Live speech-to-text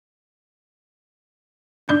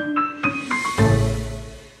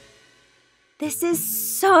This is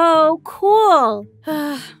so cool.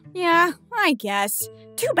 Yeah, I guess.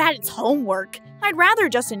 Too bad it's homework. I'd rather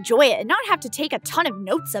just enjoy it and not have to take a ton of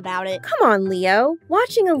notes about it. Come on, Leo.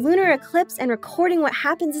 Watching a lunar eclipse and recording what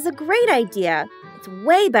happens is a great idea. It's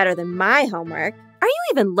way better than my homework. Are you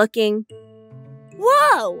even looking?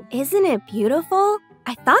 Whoa! Isn't it beautiful?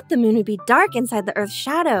 I thought the moon would be dark inside the Earth's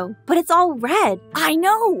shadow, but it's all red. I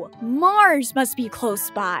know! Mars must be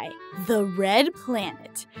close by. The red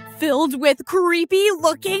planet, filled with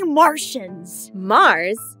creepy-looking Martians.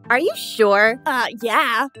 Mars? Are you sure?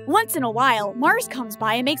 Yeah. Once in a while, Mars comes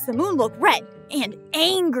by and makes the moon look red and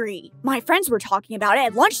angry. My friends were talking about it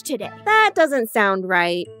at lunch today. That doesn't sound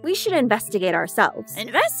right. We should investigate ourselves.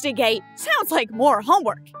 Investigate? Sounds like more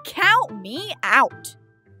homework. Count me out.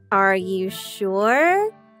 Are you sure?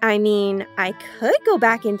 I mean, I could go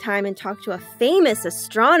back in time and talk to a famous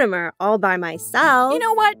astronomer all by myself. You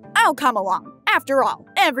know what? I'll come along. After all,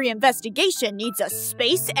 every investigation needs a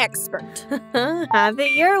space expert. Have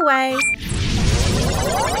it your way.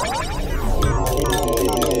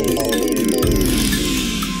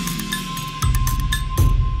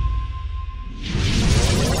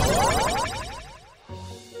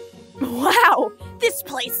 Wow, this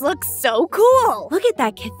place looks so cool. Look at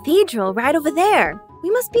that cathedral right over there. We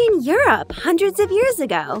must be in Europe hundreds of years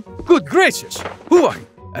ago. Good gracious! Who are you?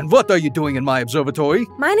 And what are you doing in my observatory?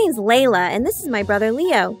 My name's Layla, and this is my brother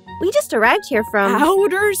Leo. We just arrived here from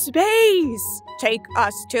outer space. Take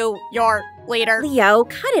us to your leader. Leo,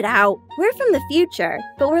 cut it out. We're from the future,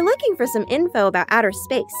 but we're looking for some info about outer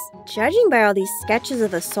space. Judging by all these sketches of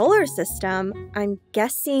the solar system, I'm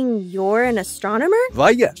guessing you're an astronomer?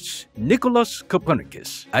 Why, yes. Nicolaus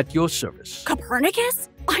Copernicus, at your service. Copernicus?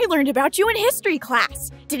 I learned about you in history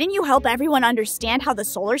class. Didn't you help everyone understand how the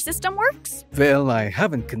solar system works? Well, I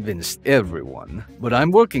haven't convinced everyone, but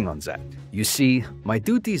I'm working on that. You see, my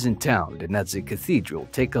duties in town and at the cathedral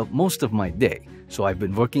take up most of my day, so I've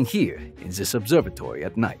been working here in this observatory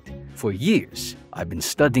at night. For years, I've been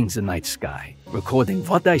studying the night sky, recording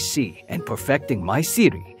what I see and perfecting my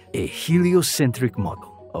theory, a heliocentric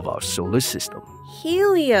model of our solar system.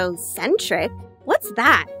 Heliocentric? What's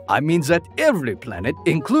that? I mean that every planet,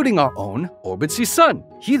 including our own, orbits the sun.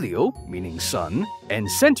 Helio, meaning sun, and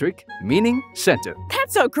centric, meaning center.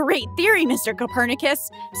 That's a great theory, Mr. Copernicus.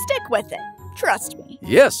 Stick with it. Trust me.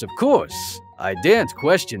 Yes, of course. I daren't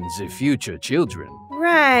question the future children.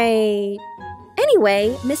 Right.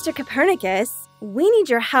 Anyway, Mr. Copernicus, we need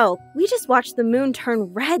your help. We just watched the moon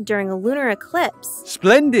turn red during a lunar eclipse.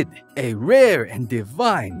 Splendid! A rare and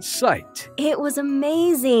divine sight. It was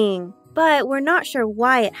amazing. But we're not sure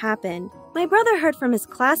why it happened. My brother heard from his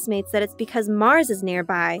classmates that it's because Mars is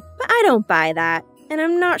nearby, but I don't buy that, and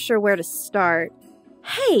I'm not sure where to start.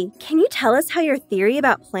 Hey, can you tell us how your theory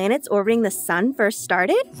about planets orbiting the sun first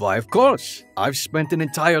started? Why, of course. I've spent an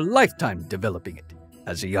entire lifetime developing it.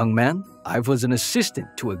 As a young man, I was an assistant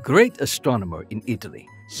to a great astronomer in Italy.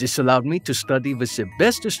 This allowed me to study with the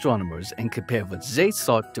best astronomers and compare what they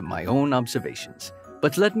thought to my own observations.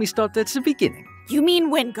 But let me start at the beginning. You mean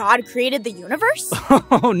when God created the universe?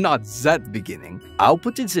 Oh, not that beginning. I'll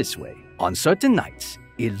put it this way. On certain nights,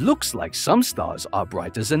 it looks like some stars are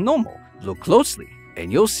brighter than normal. Look closely,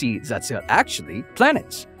 and you'll see that they're actually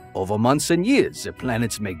planets. Over months and years, the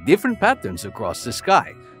planets make different patterns across the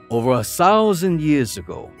sky. Over 1,000 years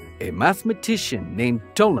ago, a mathematician named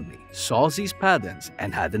Ptolemy saw these patterns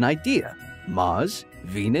and had an idea. Mars,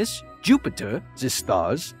 Venus, Jupiter, the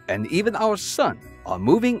stars, and even our sun are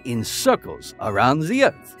moving in circles around the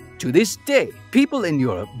Earth. To this day, people in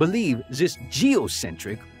Europe believe this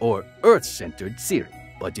geocentric or Earth-centered theory.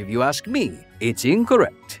 But if you ask me, it's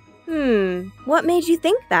incorrect. What made you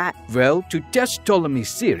think that? Well, to test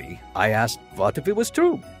Ptolemy's theory, I asked, what if it was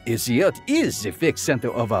true? If the Earth is the fixed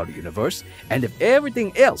center of our universe, and if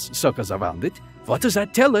everything else circles around it, what does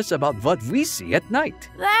that tell us about what we see at night?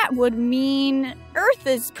 That would mean Earth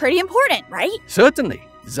is pretty important, right? Certainly.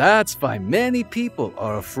 That's why many people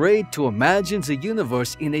are afraid to imagine the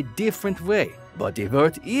universe in a different way. But if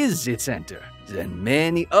Earth is its center, then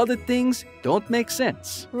many other things don't make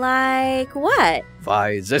sense. Like what?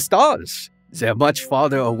 Why, the stars. They're much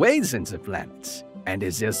farther away than the planets. And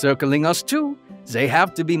as they're circling us too, they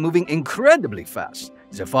have to be moving incredibly fast.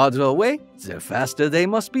 The farther away, the faster they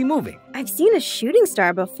must be moving. I've seen a shooting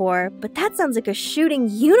star before, but that sounds like a shooting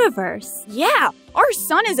universe. Yeah, our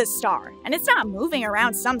sun is a star, and it's not moving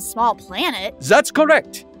around some small planet. That's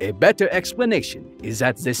correct. A better explanation is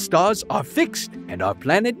that the stars are fixed and our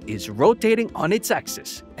planet is rotating on its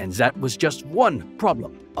axis. And that was just one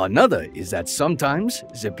problem. Another is that sometimes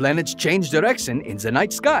the planets change direction in the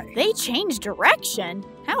night sky. They change direction?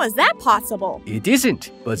 How is that possible? It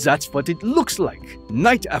isn't, but that's what it looks like.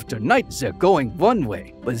 Night after night, they're going one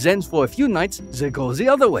way, but then for a few nights, they go the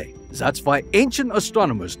other way. That's why ancient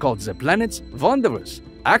astronomers called the planets wanderers.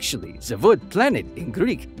 Actually, the word planet in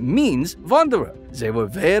Greek means wanderer. They were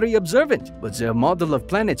very observant, but their model of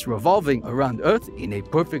planets revolving around Earth in a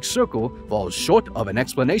perfect circle falls short of an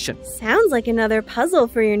explanation. Sounds like another puzzle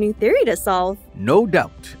for your new theory to solve. No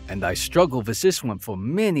doubt, and I struggled with this one for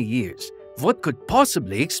many years. What could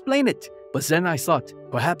possibly explain it? But then I thought,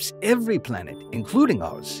 perhaps every planet, including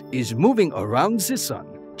ours, is moving around the sun,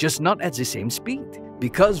 just not at the same speed.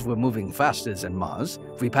 Because we're moving faster than Mars,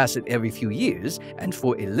 we pass it every few years, and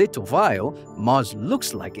for a little while, Mars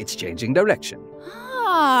looks like it's changing direction.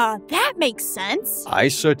 Ah, that makes sense. I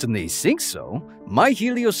certainly think so. My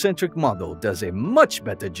heliocentric model does a much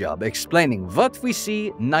better job explaining what we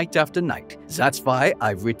see night after night. That's why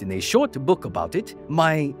I've written a short book about it,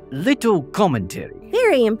 my little commentary.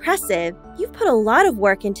 Very impressive. You've put a lot of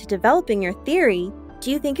work into developing your theory.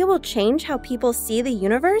 Do you think it will change how people see the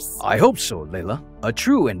universe? I hope so, Layla. A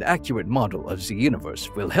true and accurate model of the universe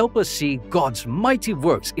will help us see God's mighty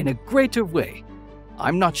works in a greater way.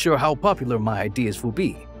 I'm not sure how popular my ideas will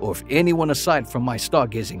be, or if anyone aside from my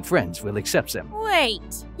stargazing friends will accept them.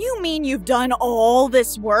 Wait, you mean you've done all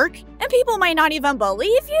this work and people might not even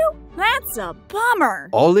believe you? That's a bummer.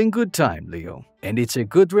 All in good time, Leo. And it's a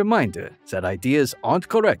good reminder that ideas aren't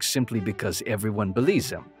correct simply because everyone believes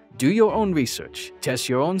them. Do your own research, test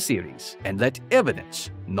your own theories, and let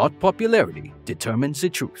evidence, not popularity, determine the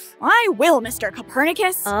truth. I will, Mr.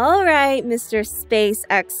 Copernicus. All right, Mr. Space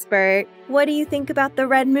Expert. What do you think about the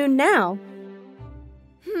red moon now?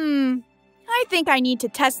 I think I need to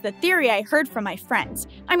test the theory I heard from my friends.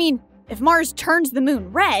 I mean, if Mars turns the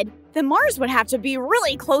moon red, then Mars would have to be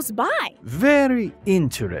really close by. Very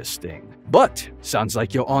interesting. But sounds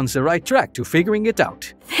like you're on the right track to figuring it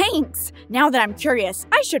out. Thanks. Now that I'm curious,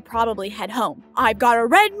 I should probably head home. I've got a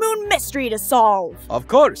red moon mystery to solve. Of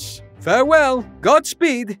course. Farewell.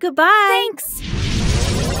 Godspeed. Goodbye. Thanks.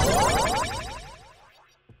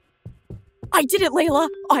 I did it, Layla.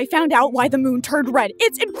 I found out why the moon turned red.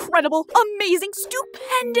 It's incredible, amazing,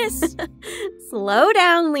 stupendous. Slow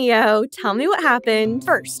down, Leo. Tell me what happened.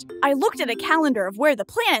 First, I looked at a calendar of where the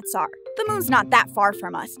planets are. The moon's not that far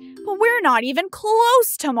from us, but we're not even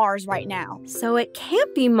close to Mars right now. So it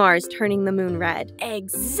can't be Mars turning the moon red.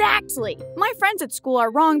 Exactly. My friends at school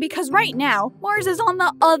are wrong because right now, Mars is on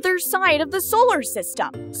the other side of the solar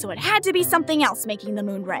system. So it had to be something else making the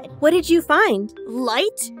moon red. What did you find?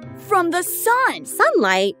 Light from the sun.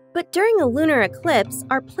 Sunlight? But during a lunar eclipse,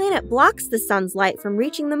 our planet blocks the sun's light from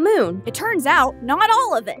reaching the moon. It turns out, not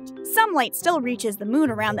all of it. Some light still reaches the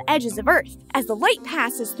moon around the edges of Earth. As the light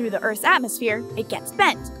passes through the Earth's atmosphere, it gets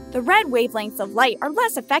bent. The red wavelengths of light are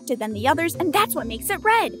less affected than the others, and that's what makes it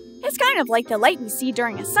red. It's kind of like the light we see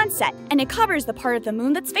during a sunset, and it covers the part of the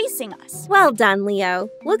moon that's facing us. Well done, Leo.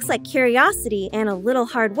 Looks like curiosity and a little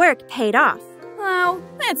hard work paid off. Oh,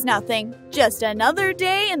 that's nothing. Just another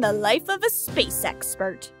day in the life of a space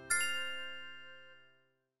expert.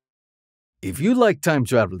 If you like time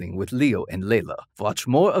traveling with Leo and Layla, watch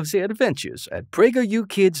more of their adventures at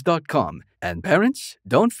PragerUkids.com. And parents,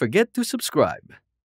 don't forget to subscribe.